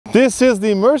This is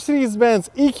the Mercedes-Benz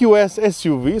EQS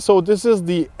SUV. So this is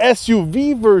the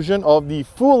SUV version of the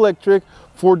full electric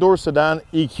four-door sedan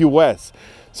EQS.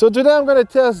 So today I'm going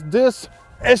to test this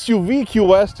SUV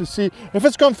EQS to see if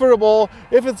it's comfortable,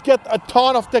 if it's got a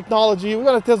ton of technology. We're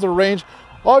going to test the range.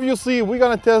 Obviously, we're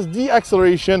going to test the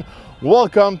acceleration.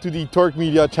 Welcome to the Torq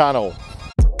Media channel.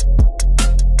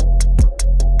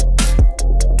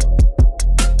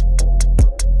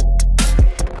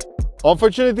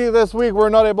 Unfortunately, this week we're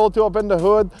not able to open the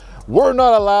hood. We're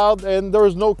not allowed, and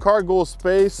there's no cargo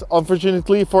space,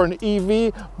 unfortunately, for an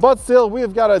EV, but still,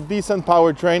 we've got a decent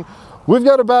powertrain. We've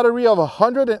got a battery of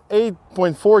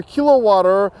 108.4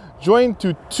 kilowatt joined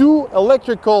to two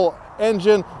electrical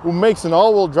engine who makes an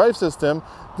all-wheel drive system.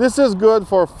 This is good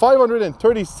for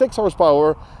 536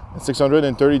 horsepower and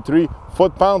 633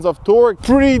 foot-pounds of torque.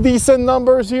 Pretty decent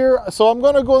numbers here. So I'm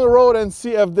gonna go on the road and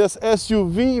see if this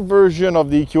SUV version of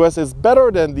the EQS is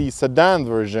better than the sedan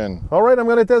version. All right, I'm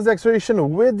gonna test the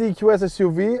acceleration with the EQS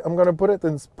SUV. I'm gonna put it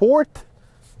in sport.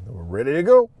 We're ready to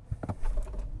go.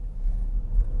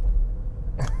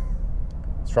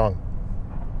 Strong.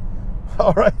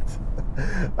 All right.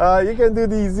 You can do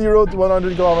the 0 to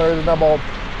 100 kilometers in about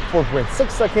 4.6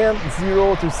 seconds,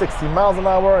 0 to 60 miles an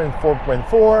hour in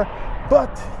 4.4.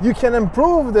 But you can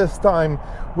improve this time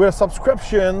with a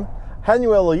subscription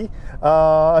annually.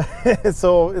 So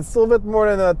it's a little bit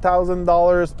more than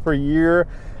 $1,000 per year,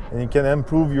 and you can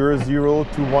improve your 0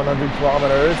 to 100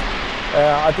 kilometers.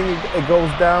 I think it goes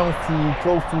down to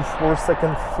close to 4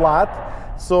 seconds flat.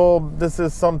 So this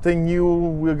is something new.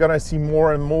 We're gonna see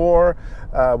more and more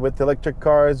with electric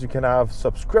cars. You can have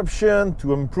subscription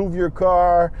to improve your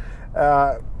car.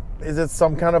 Is it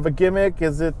some kind of a gimmick?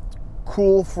 Is it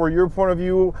cool for your point of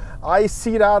view? I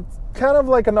see that kind of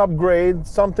like an upgrade,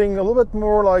 something a little bit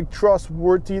more like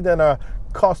trustworthy than a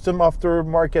custom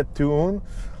aftermarket tune.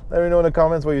 Let me know in the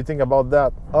comments what you think about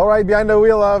that. All right, behind the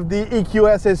wheel of the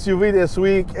EQS SUV this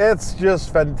week, it's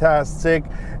just fantastic.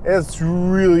 It's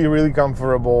really, really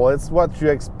comfortable. It's what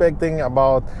you're expecting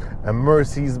about a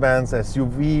Mercedes-Benz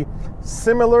SUV,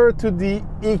 similar to the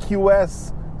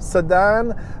EQS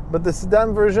sedan, but the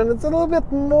sedan version, it's a little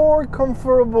bit more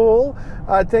comfortable.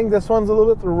 I think this one's a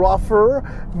little bit rougher,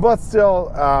 but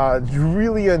still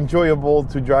really enjoyable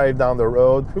to drive down the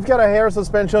road. We've got a air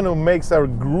suspension who makes a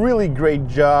really great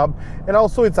job, and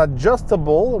also it's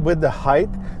adjustable with the height.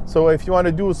 So if you want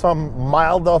to do some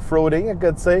mild off-roading, I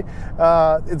could say,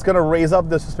 it's going to raise up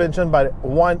the suspension by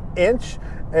 1 inch.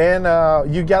 And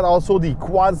you get also the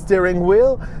quad steering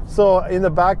wheel. So in the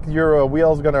back, your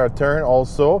wheel is gonna turn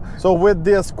also. So with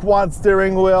this quad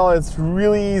steering wheel, it's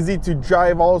really easy to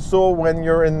drive also when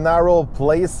you're in narrow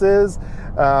places.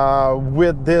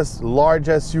 With this large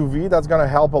SUV, that's gonna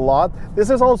help a lot. This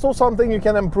is also something you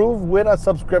can improve with a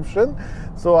subscription.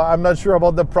 So I'm not sure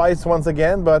about the price once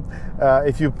again, but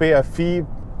if you pay a fee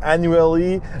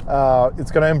annually, it's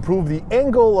going to improve the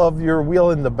angle of your wheel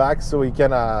in the back, so you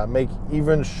can make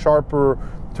even sharper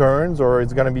turns, or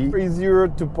it's going to be easier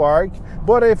to park.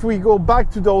 But if we go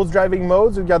back to those driving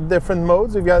modes, we've got different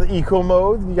modes. We've got eco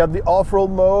mode, you got the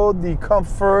off-road mode, the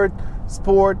comfort,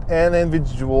 sport, and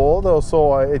individual.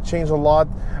 So it changed a lot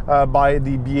by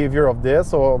the behavior of this.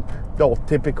 So the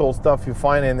typical stuff you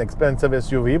find in expensive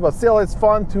SUV, but still it's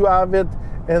fun to have it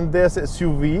in this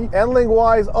SUV. Handling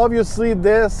wise, obviously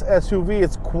this SUV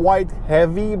is quite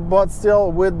heavy, but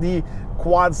still with the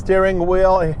quad steering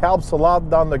wheel, it helps a lot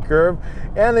down the curve,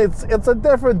 and it's a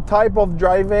different type of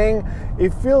driving.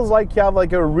 It feels like you have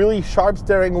like a really sharp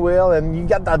steering wheel, and you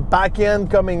got that back end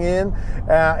coming in.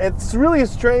 It's really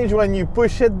strange when you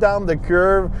push it down the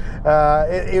curve.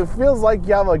 It feels like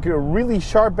you have like a really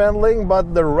sharp handling,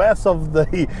 but the rest of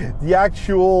the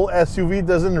actual SUV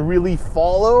doesn't really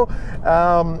follow.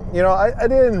 You know, I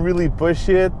didn't really push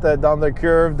it down the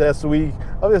curve this week.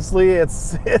 Obviously,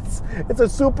 it's a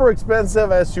super expensive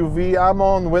SUV. I'm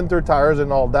on winter tires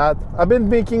and all that. I've been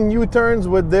making U-turns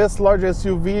with this large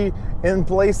SUV in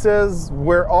places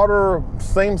where other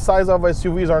same size of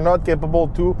SUVs are not capable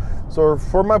to. So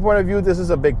from my point of view, this is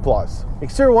a big plus.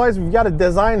 Exterior wise, we've got a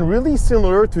design really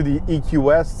similar to the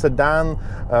EQS sedan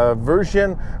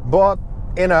version, but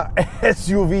in a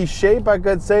SUV shape, I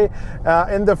could say.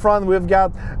 In the front, we've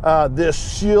got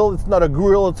this shield. It's not a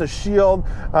grille, it's a shield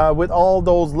with all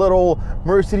those little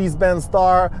Mercedes-Benz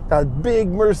star, that big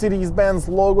Mercedes-Benz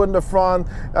logo in the front.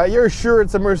 You're sure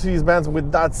it's a Mercedes-Benz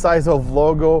with that size of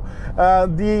logo.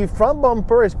 The front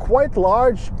bumper is quite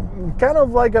large, kind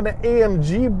of like an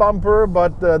AMG bumper,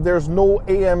 but there's no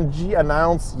AMG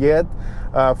announced yet.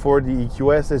 for the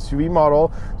EQS SUV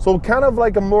model. So kind of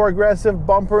like a more aggressive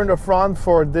bumper in the front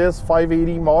for this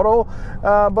 580 model.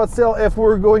 But still, if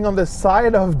we're going on the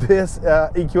side of this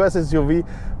EQS SUV,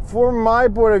 from my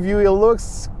point of view, it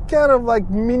looks kind of like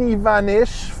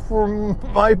minivan-ish from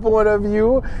my point of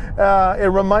view. It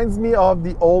reminds me of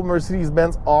the old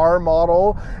Mercedes-Benz R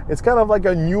model. It's kind of like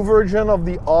a new version of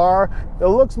the R. It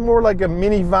looks more like a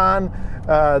minivan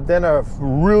than a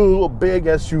real big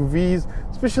SUVs,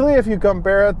 especially if you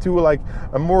compare it to like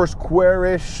a more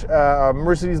squarish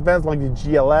Mercedes-Benz like the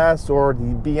GLS or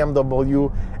the BMW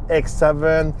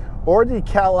X7 or the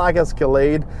Cadillac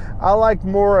Escalade. I like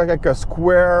more like a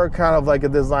square kind of like a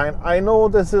design. I know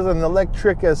this is an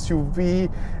electric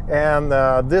SUV, and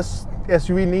this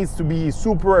SUV needs to be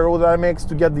super aerodynamics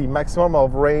to get the maximum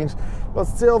of range, but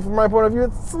still, from my point of view,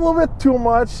 it's a little bit too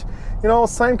much. You know,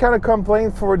 same kind of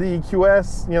complaint for the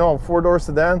EQS, you know, four-door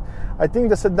sedan. I think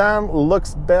the sedan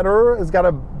looks better. It's got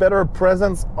a better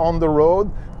presence on the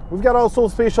road. We've got also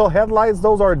spatial headlights.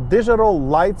 Those are digital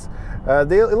lights.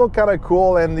 They look kind of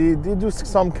cool, and they do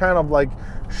some kind of like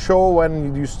show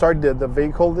when you start the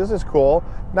vehicle. This is cool.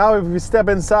 Now if we step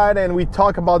inside and we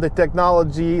talk about the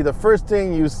technology, the first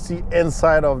thing you see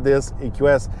inside of this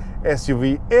EQS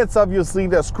SUV, it's obviously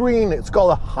the screen. It's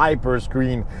called a hyper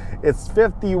screen. It's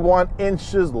 51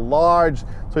 inches large,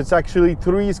 so it's actually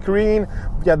 3 screen.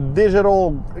 We got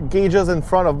digital gauges in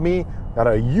front of me. Got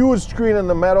a huge screen in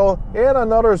the middle and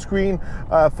another screen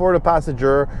for the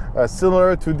passenger,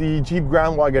 similar to the Jeep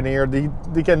Grand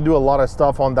Wagoneer. They can do a lot of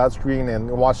stuff on that screen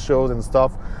and watch shows and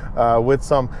stuff with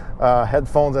some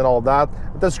headphones and all that.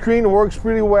 The screen works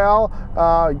pretty well.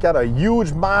 You got a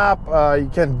huge map.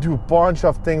 You can do a bunch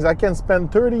of things. I can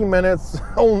spend 30 minutes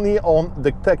only on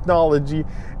the technology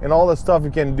and all the stuff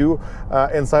you can do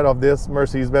inside of this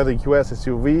Mercedes-Benz EQS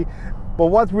SUV. But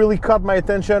what really caught my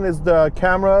attention is the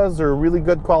cameras. They're really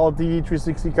good quality,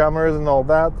 360 cameras and all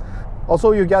that.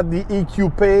 Also, you got the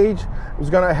EQ page. It's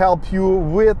gonna help you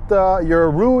with your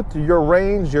route, your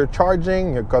range, your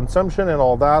charging, your consumption and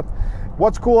all that.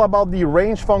 What's cool about the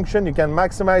range function, you can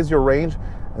maximize your range.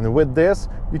 And with this,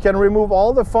 you can remove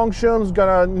all the functions,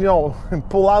 gonna, you know,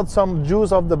 pull out some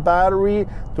juice of the battery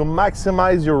to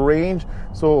maximize your range.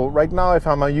 So right now, if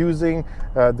I'm using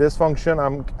this function,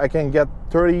 I can get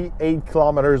 38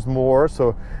 kilometers more.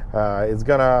 So it's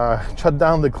gonna shut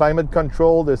down the climate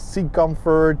control, the seat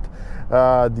comfort,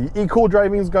 the eco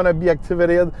driving is gonna be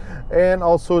activated, and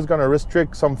also it's gonna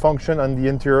restrict some function on the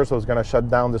interior, so it's gonna shut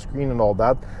down the screen and all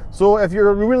that. So if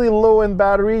you're really low in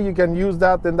battery, you can use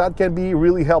that, and that can be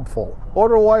really helpful.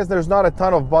 Otherwise, there's not a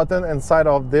ton of button inside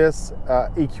of this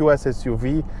EQS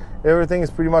SUV. Everything is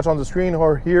pretty much on the screen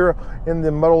or here in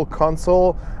the middle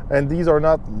console, and these are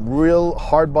not real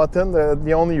hard button.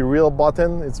 The only real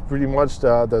button is pretty much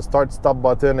the start stop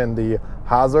button and the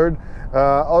hazard.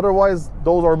 Otherwise,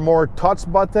 those are more touch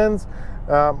buttons.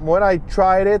 When I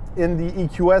tried it in the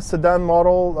EQS sedan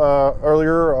model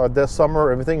earlier this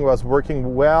summer, everything was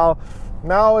working well.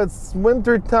 Now it's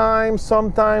winter time.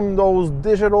 Sometimes those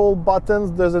digital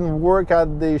buttons doesn't work as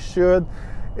they should.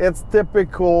 It's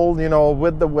typical, you know,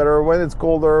 with the weather, when it's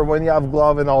colder, when you have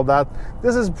glove and all that.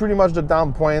 This is pretty much the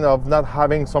down point of not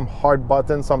having some hard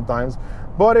buttons sometimes,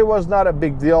 but it was not a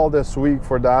big deal this week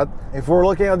for that. If we're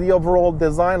looking at the overall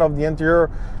design of the interior,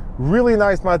 really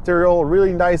nice material,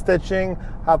 really nice stitching.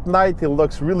 At night, it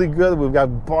looks really good. We've got a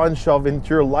bunch of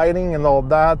interior lighting and all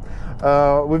that.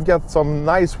 We've got some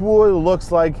nice wood. It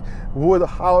looks like wood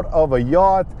out of a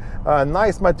yacht.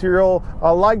 Nice material.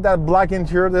 I like that black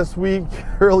interior this week.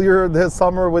 Earlier this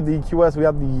summer with the EQS, we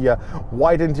had the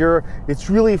white interior. It's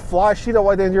really flashy, the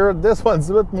white interior. This one's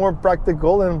a bit more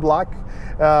practical than black.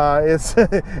 It's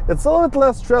it's a little bit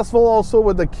less stressful also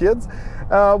with the kids.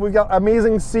 We've got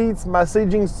amazing seats,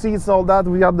 massaging seats and all that.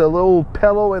 We have the little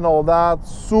pillow and all that.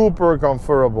 Super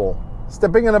comfortable.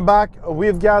 Stepping in the back,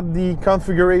 we've got the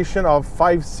configuration of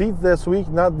 5 seats this week,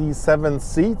 not the 7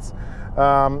 seats.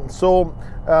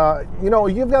 You know,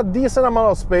 you've got decent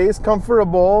amount of space,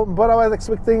 comfortable, but I was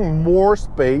expecting more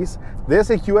space. This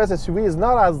EQS SUV is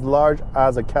not as large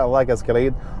as a Cadillac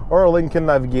Escalade or a Lincoln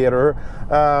Navigator.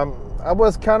 I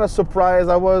was kind of surprised.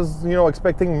 I was, you know,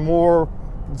 expecting more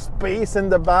space in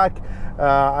the back.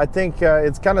 I think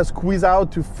it's kind of squeezed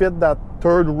out to fit that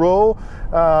third row.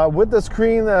 With the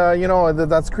screen, you know,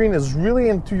 that screen is really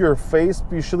into your face,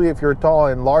 especially if you're tall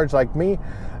and large like me.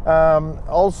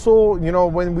 Also, you know,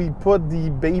 when we put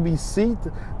the baby seat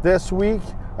this week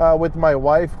with my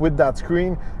wife with that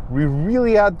screen, we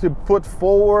really had to put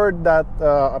forward that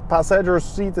passenger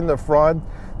seat in the front.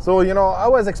 So, you know, I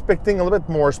was expecting a little bit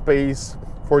more space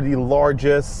for the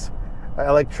largest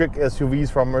electric SUVs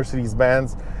from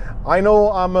Mercedes-Benz. I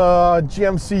know I'm a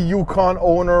GMC Yukon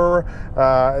owner.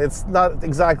 It's not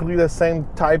exactly the same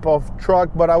type of truck,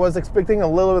 but I was expecting a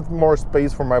little bit more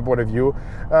space from my point of view.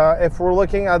 If we're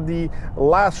looking at the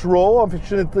last row,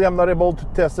 unfortunately I'm not able to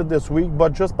test it this week,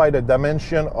 but just by the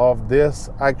dimension of this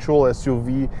actual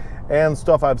SUV and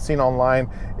stuff I've seen online,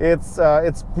 it's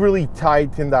really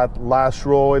tight in that last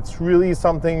row. It's really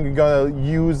something you're gonna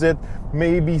use it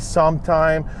maybe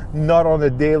sometime, not on a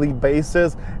daily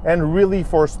basis, and really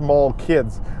for small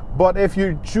kids. But if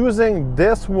you're choosing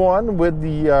this one with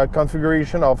the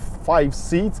configuration of 5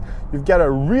 seats, you've got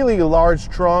a really large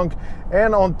trunk,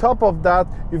 and on top of that,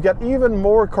 you've got even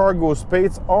more cargo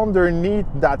space underneath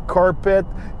that carpet,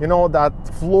 you know, that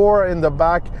floor in the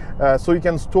back, so you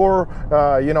can store,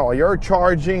 you know, your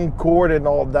charging cord and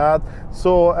all that.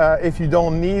 So if you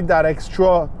don't need that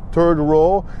extra third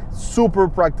row, super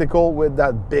practical with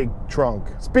that big trunk.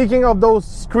 Speaking of those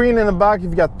screens in the back,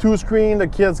 you've got 2 screens, the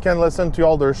kids can listen to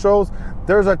all their shows.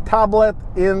 There's a tablet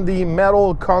in the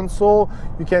metal console,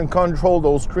 you can control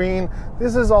those screens.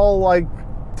 This is all like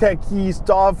techie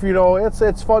stuff, you know,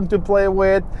 it's fun to play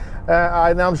with,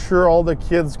 and I'm sure all the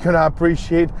kids gonna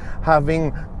appreciate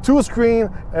having 2 screens,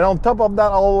 and on top of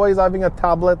that, always having a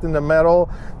tablet in the middle,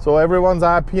 so everyone's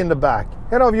happy in the back.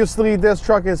 And obviously this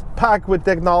truck is packed with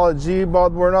technology,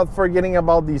 but we're not forgetting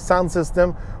about the sound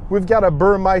system. We've got a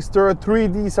Burmeister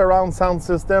 3D surround sound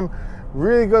system,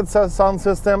 really good sound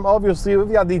system. Obviously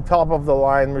we've got the top of the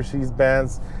line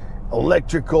Mercedes-Benz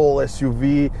electrical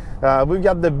SUV. We've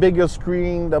got the biggest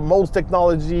screen, the most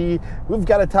technology. We've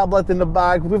got a tablet in the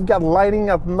back. We've got lighting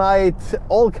at night,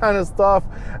 all kind of stuff.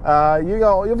 You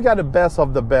know, you've got the best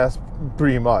of the best,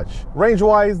 pretty much.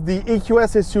 Range-wise, the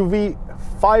EQS SUV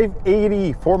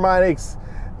 580 Matic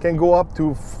can go up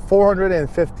to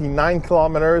 459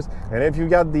 kilometers, and if you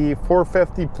got the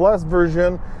 450 plus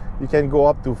version, you can go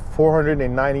up to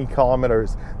 490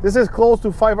 kilometers. This is close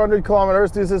to 500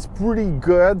 kilometers. This is pretty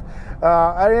good.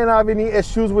 I didn't have any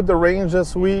issues with the range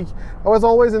this week. I was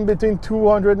always in between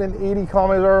 280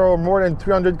 kilometers or more than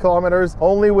 300 kilometers,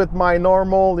 only with my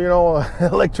normal, you know,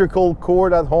 electrical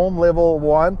cord at home, level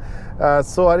 1.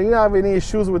 So I didn't have any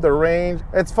issues with the range.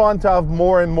 It's fun to have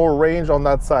more and more range on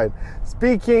that side.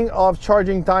 Speaking of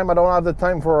charging time, I don't have the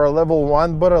time for a level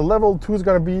 1, but a level 2 is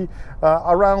going to be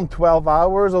around 12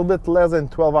 hours, a bit less than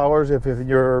 12 hours if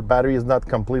your battery is not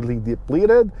completely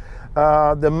depleted.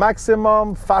 The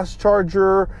maximum fast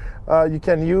charger you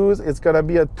can use, it's going to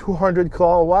be at 200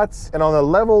 kilowatts, and on a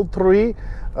level 3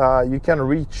 you can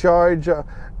recharge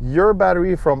your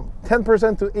battery from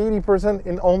 10% to 80%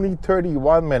 in only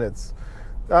 31 minutes.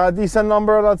 Decent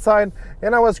number on that side,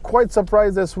 and I was quite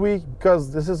surprised this week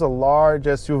because this is a large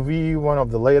SUV, one of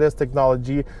the latest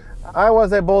technology. I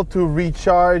was able to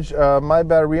recharge my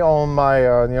battery on my,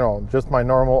 you know, just my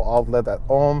normal outlet at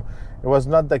home. It was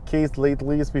not the case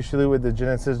lately, especially with the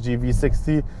Genesis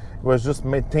GV60. It was just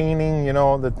maintaining, you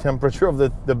know, the temperature of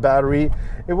the battery.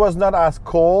 It was not as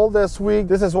cold this week.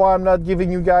 This is why I'm not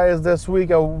giving you guys this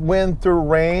week a winter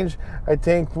range. I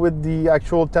think with the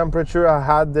actual temperature I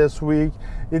had this week,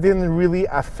 it didn't really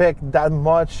affect that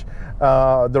much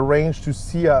the range to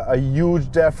see a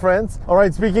huge difference. All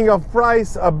right, speaking of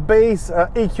price, a base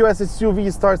EQS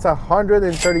SUV starts at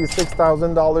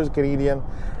 $136,000 Canadian.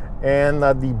 And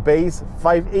the base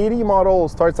 580 model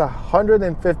starts at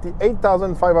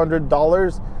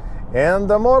 $158,500. And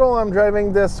the model I'm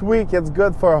driving this week, it's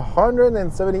good for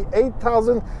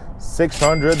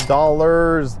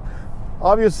 $178,600.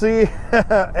 Obviously,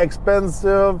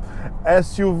 expensive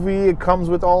SUV. It comes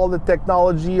with all the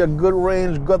technology, a good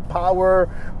range, good power,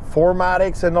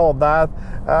 4Matics and all that.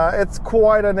 It's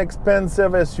quite an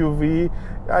expensive SUV.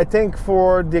 I think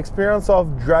for the experience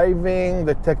of driving,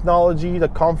 the technology, the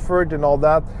comfort and all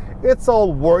that, it's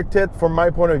all worth it from my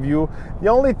point of view. The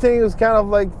only thing is kind of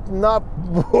like not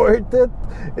worth it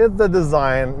is the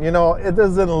design. You know, it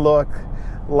doesn't look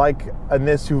like an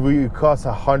SUV costs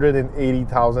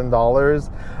 $180,000.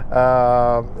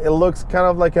 It looks kind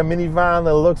of like a minivan.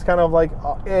 It looks kind of like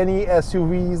any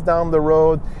SUVs down the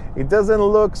road. It doesn't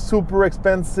look super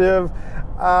expensive.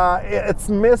 It's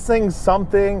missing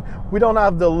something. We don't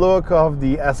have the look of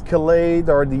the Escalade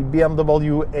or the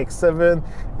BMW X7.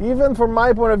 Even from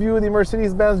my point of view, the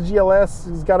Mercedes-Benz GLS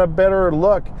has got a better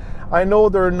look. I know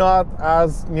they're not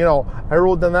as, you know,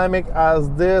 aerodynamic as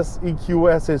this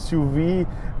EQS SUV,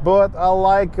 but I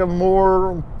like a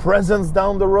more presence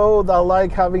down the road. I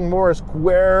like having more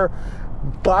square,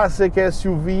 classic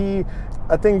SUV.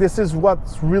 I think this is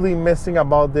what's really missing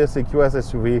about this EQS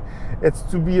SUV. It's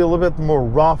to be a little bit more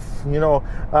rough, you know,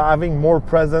 having more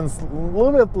presence, a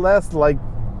little bit less like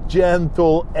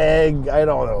gentle egg. I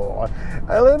don't know.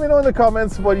 Let me know in the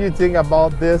comments what you think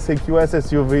about this EQS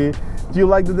SUV. Do you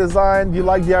like the design? Do you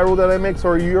like the aerodynamics?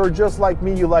 Or you're just like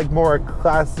me, you like more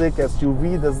classic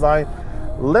SUV design?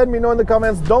 Let me know in the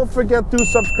comments. Don't forget to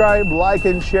subscribe, like,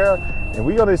 and share. And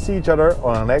we're gonna see each other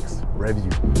on our next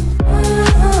review.